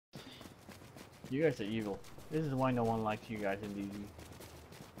You guys are evil. This is why no one likes you guys in DZ.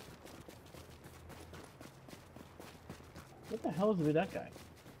 What the hell is with that guy?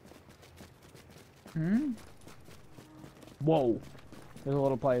 Hmm? Whoa. There's a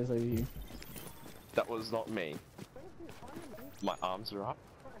lot of players over here. That was not me. My arms are up.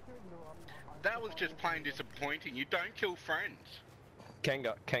 That was just plain disappointing. You don't kill friends.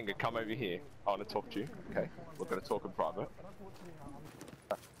 Kanga, come over here. I want to talk to you. Okay, we're gonna talk in private.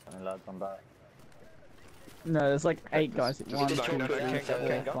 No, there's like 8 guys. Just 1, 2, no, 3, no, 4,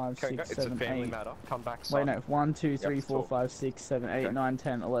 Kanga, 5, 6, it's a 7, family 8. matter. Come back, Wait, son. no. 1, 2, 3, have to 4, talk. 5, 6, 7, 8, Okay. 9,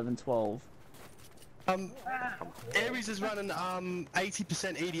 10, 11, 12. Aries is running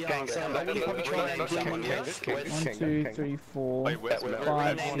 80% EDR, Kanga, so I'm gonna probably try and Kanga, bring 1, 2, 3, 4, Wait, where's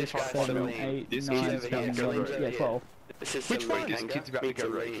 5, Name this 6, guy 7, for me. 8, This 9, kid's 10, about to go 11, rogue. yeah, 12. This is Which Salim. one? This kid's about to go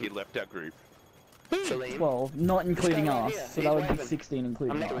rogue. He left our group. Salim. 12, not including guy right us, here, so he's that would be waving. 16 I'm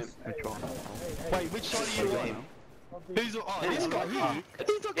including next to us. him. Wait, which side are you on? Who's oh, this guy here?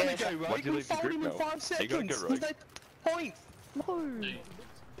 He's not gonna go Why'd rogue. you We leave the fold group him in now? 5 You gotta go seconds. There's no point. No.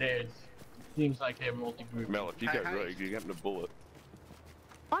 There's... Seems like they're multi-group. Mel, if you Hey, go hey. rogue, you're getting a bullet.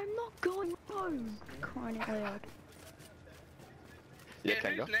 I'm not going rogue. Crying out loud. Yeah, Yeah,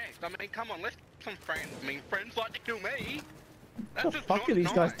 Kanga. who's next? I mean, come on, let's get some friends. I mean, friends like to kill me. That's What the just fuck not are these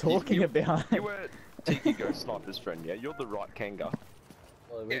guys nice. talking about? You were Tiki Ghost Sniper's friend, yeah? You're the right Kanga.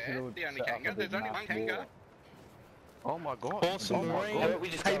 Yeah, the only Kanga. There's only one Kanga. Oh my god. Awesome, oh my Marine. Why god. don't we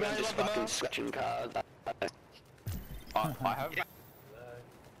just Hey, go man, around just love the fucking mask. scratching cards? I have...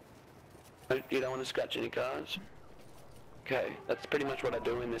 You don't want to scratch any cards? Okay, that's pretty much what I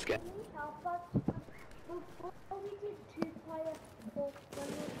do in this game.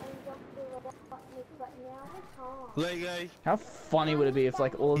 Lego. How funny would it be if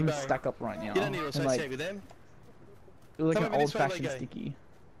like all of them Ebo. stack up right now? You don't need to and, associate like, with them. it was like Come an over this way, old-fashioned Lego. sticky.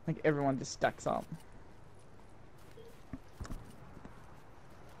 Like everyone just stacks up.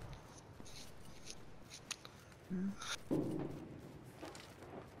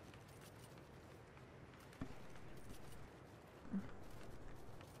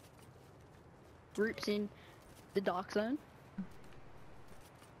 Groups in the dark zone.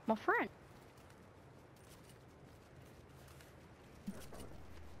 My friend.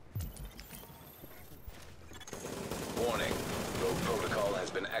 Warning. Rogue protocol has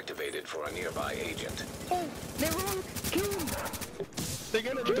been activated for a nearby agent. Oh, they're wrong. Kill him. They're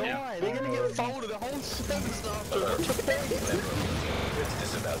gonna die. They're gonna get folded. The whole service after. What's the point? With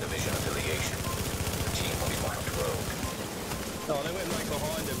Disavow Division affiliation. Team will be marked rogue. Oh, they went right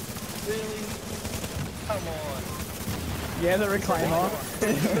behind him. Really? Come on. Yeah, the reclaimer.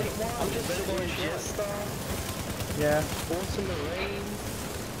 Better Jester. Yeah. Awesome Marine.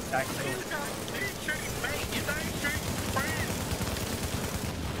 Actually, You don't shoot me. You don't shoot friends.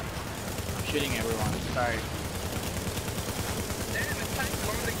 I'm shooting everyone. Sorry. Damn, it takes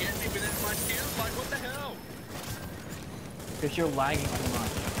long to get me without my shield. Like, what the hell? Because you're lagging too much.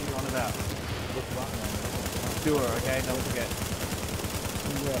 What are you on about? Doer, okay? Don't forget.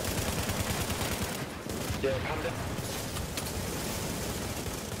 Yeah. Yeah, come down.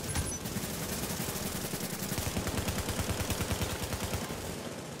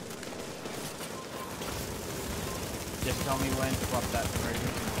 Just tell me when to drop that version.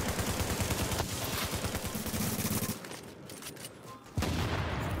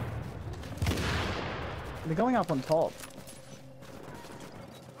 They're going up on top.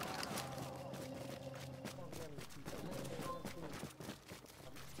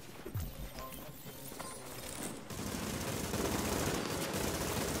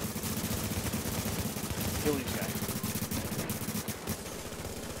 Kill these guys.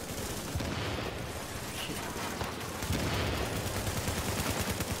 Shit.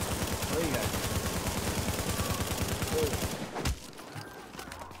 Where are you guys?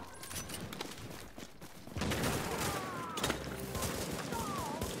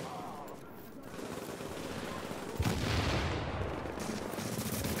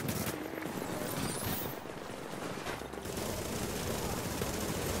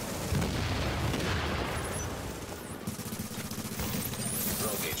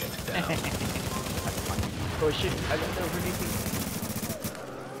 Rogue agent down. Oh shit, I got no anything.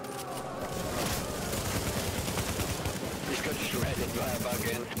 This got shredded by a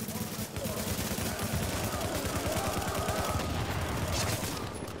fucking...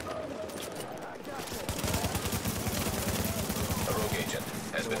 A rogue agent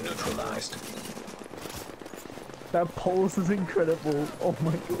has been neutralized. That pulse is incredible. Oh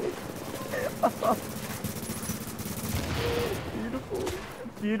my god. Beautiful.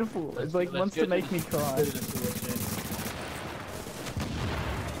 Beautiful. It's like wants to make me cry.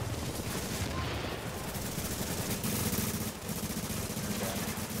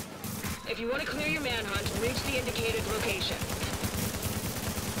 If you want to clear your manhunt, reach the indicated location.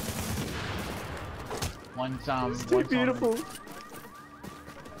 One's It's too beautiful.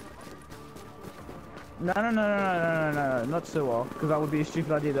 No, not sewer, because that would be a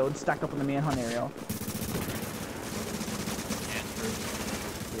stupid idea. That would stack up in the manhunt area.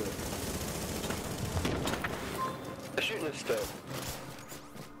 They're shooting us still.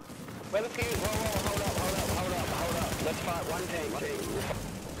 Where the fuse? Whoa, hold up. Let's fight one team.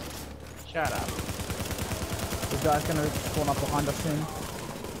 Shut up. The guy's gonna spawn up behind us soon.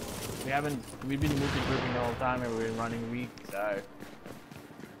 We've been multi-grouping the whole time and we've been running weak, so...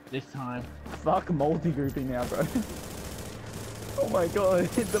 This time. Fuck multi-grouping now, bro. Oh my god,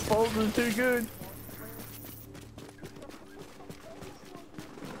 the pulse is too good.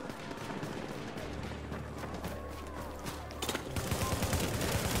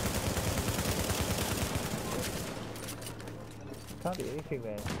 Can't be anything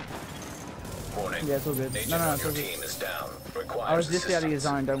there. Warning. Yeah, it's all good. Agent No, on it's your all good. team is down. Requires I was just out of your assistance.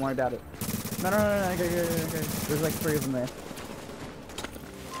 zone, don't worry about it. No, go. There's like 3 of them there.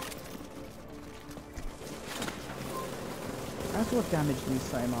 That's what damaged me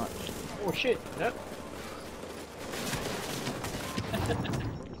so much. Oh shit, yep.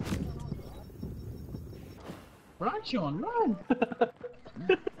 Run, Sean, run!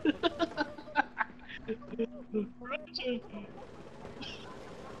 Run, Sean!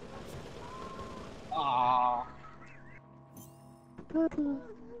 Aww.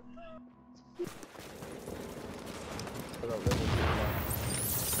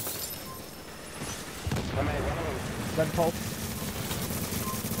 Red pulse.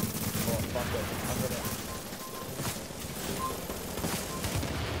 Oh, fuck it. I'm gonna...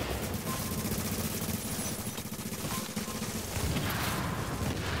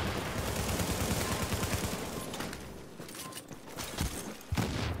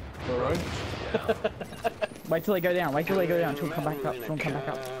 Wait till they go down, she'll come back up,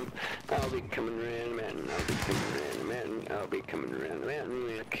 I'll be coming around, man. I'll be coming around,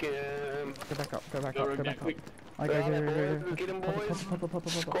 man. Go back up. I go. Get him, boys.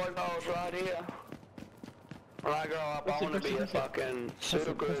 Squad balls right here. When I grow up, I want to be a fucking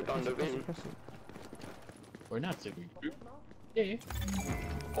super group on the Vin. We're not super group. Yeah.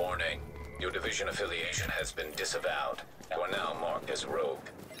 Warning. Your division affiliation has been disavowed. You are now marked as rogue.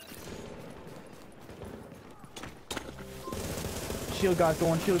 Shield guy's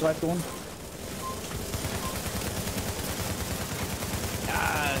gone.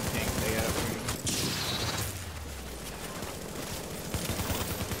 Ah, I think they got it.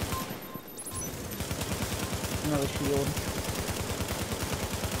 Another shield.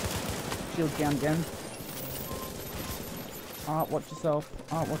 Shield down again. Watch yourself.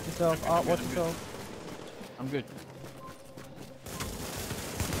 Watch yourself. I'm good.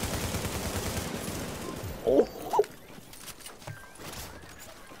 Oh!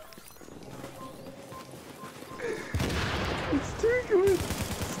 It's too good!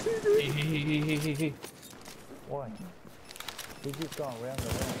 Why? He keeps going round and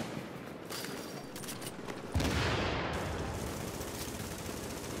round.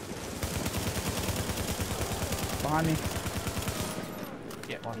 Behind me.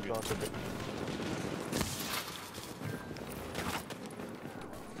 Yeah, One shot a bit.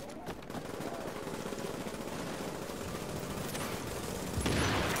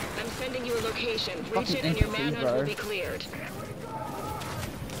 I'm sending you a location. Reach Fucking it and your empathy, manhunt bro. will be cleared.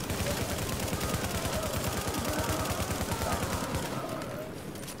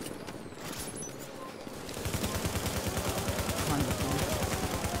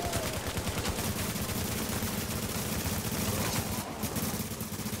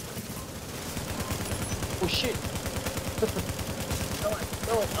 Oh shit! No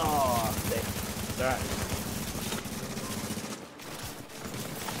one! Oh, it's alright.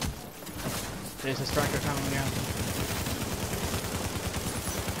 There's a striker coming down.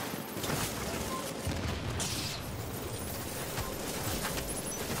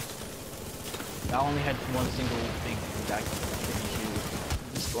 I only had one single big back issue.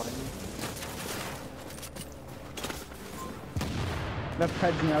 Destroying me. They have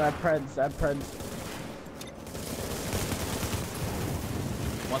preds now, they have preds.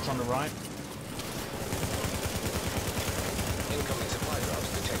 What's on the right? Incoming supply drops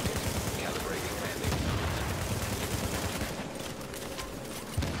detected. Calibrating landing.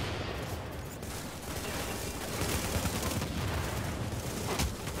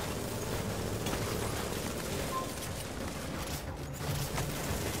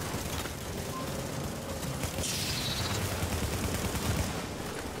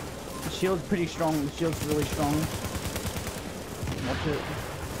 The shield's pretty strong, the shield's really strong. Watch it.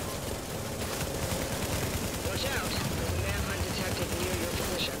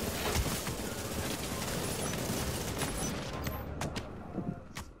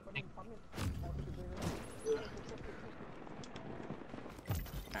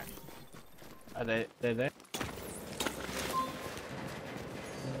 Are they're there?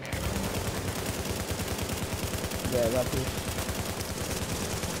 Yeah, that's it.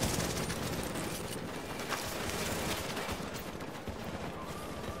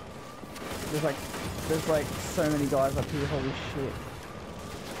 There's like so many guys up here, holy shit.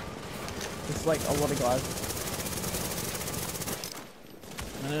 There's like a lot of guys.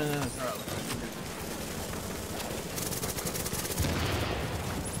 No, it's alright.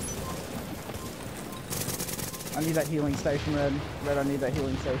 I need that healing station, Red. Red, I need that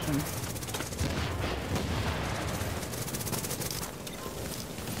healing station.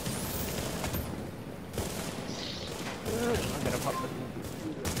 I'm gonna pop the...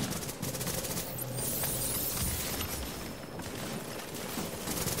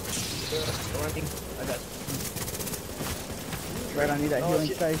 I got... Red, I need that healing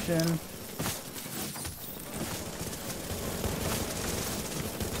station.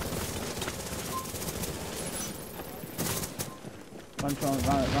 Run,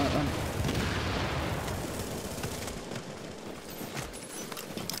 run.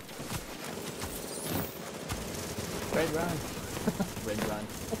 Red run. Red run.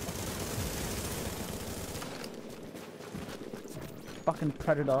 Fucking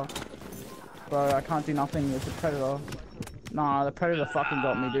predator. Bro, I can't do nothing with the predator. Nah, the predator fucking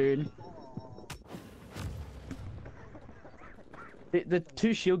got me, dude. The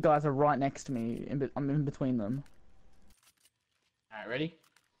two shield guys are right next to me. I'm in between them. Alright, ready?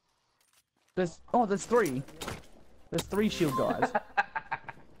 There's three. There's three shield guys.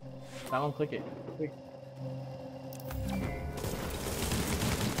 Someone click it. Click.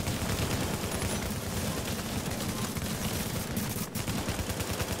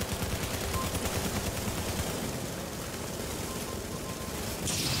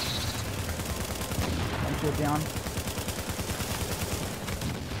 One shield down.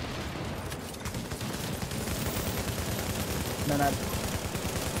 No.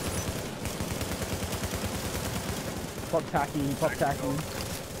 Pop tacky.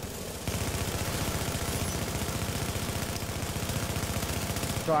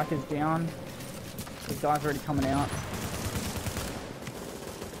 Striker's down. The guy's already coming out.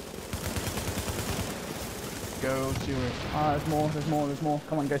 Go sewers. Ah, there's more.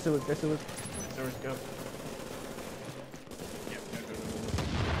 Come on, go sewers. Sewers, go.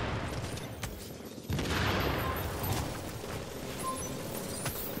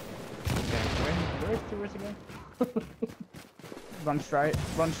 Where's sewers again? Run straight,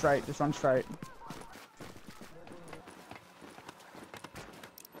 just run straight.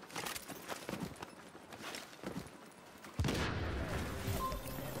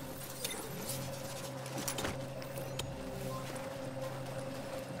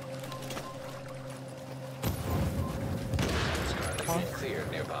 Clear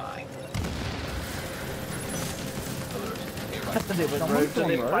nearby. Alert.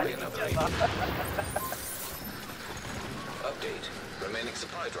 Nearby. Update. Remaining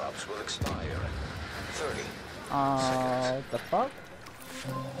supply drops will expire in 30 seconds. The fuck?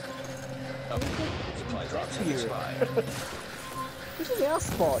 Update. Supply drops will expire. This is our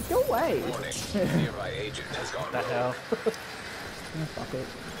spot. Go away. Warning. Nearby agent has gone What the rogue. hell? Fuck it.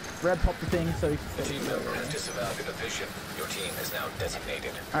 Red pop the thing so. The team member has disavowed the division. Your team is now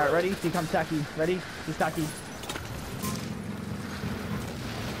designated. Alright, ready? Here comes Taki. Ready? He's Taki.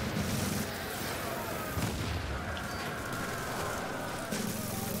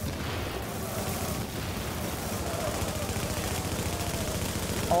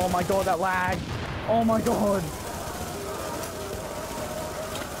 Oh my god, that lag! Oh my god!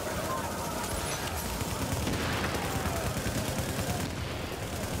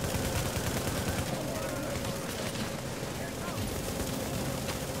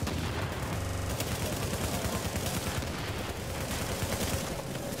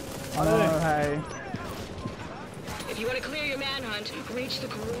 Oh no, hey. If you want to clear your manhunt, reach the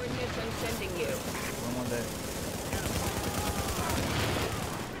coordinates I'm sending you. One more day.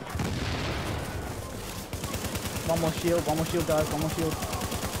 One more shield, guys, one more shield.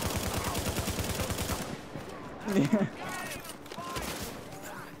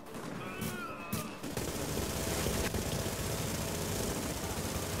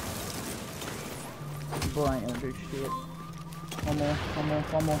 Boy, I ain't gonna do shit. One more.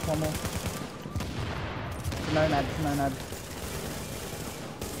 No nad.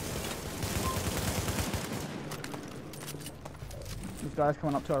 This guy's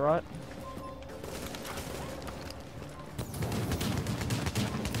coming up to our right.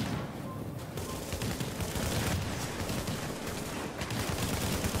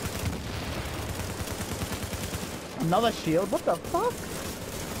 Another shield? What the fuck?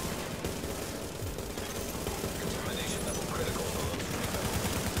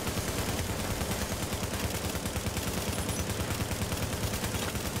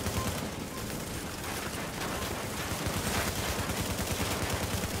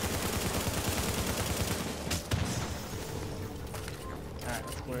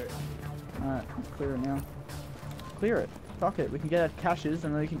 clear it now. Clear it. Fuck it. We can get our caches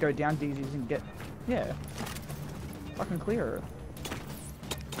and then we can go down DZs and get... Yeah. Fucking clear it.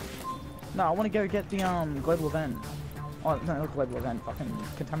 No, I want to go get the global event. Oh, no, not global event. Fucking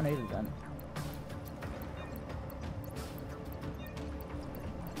contaminated event.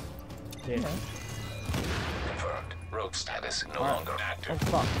 Yeah. Confirmed. Rogue status no longer active. Oh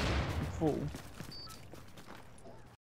fuck. I'm full.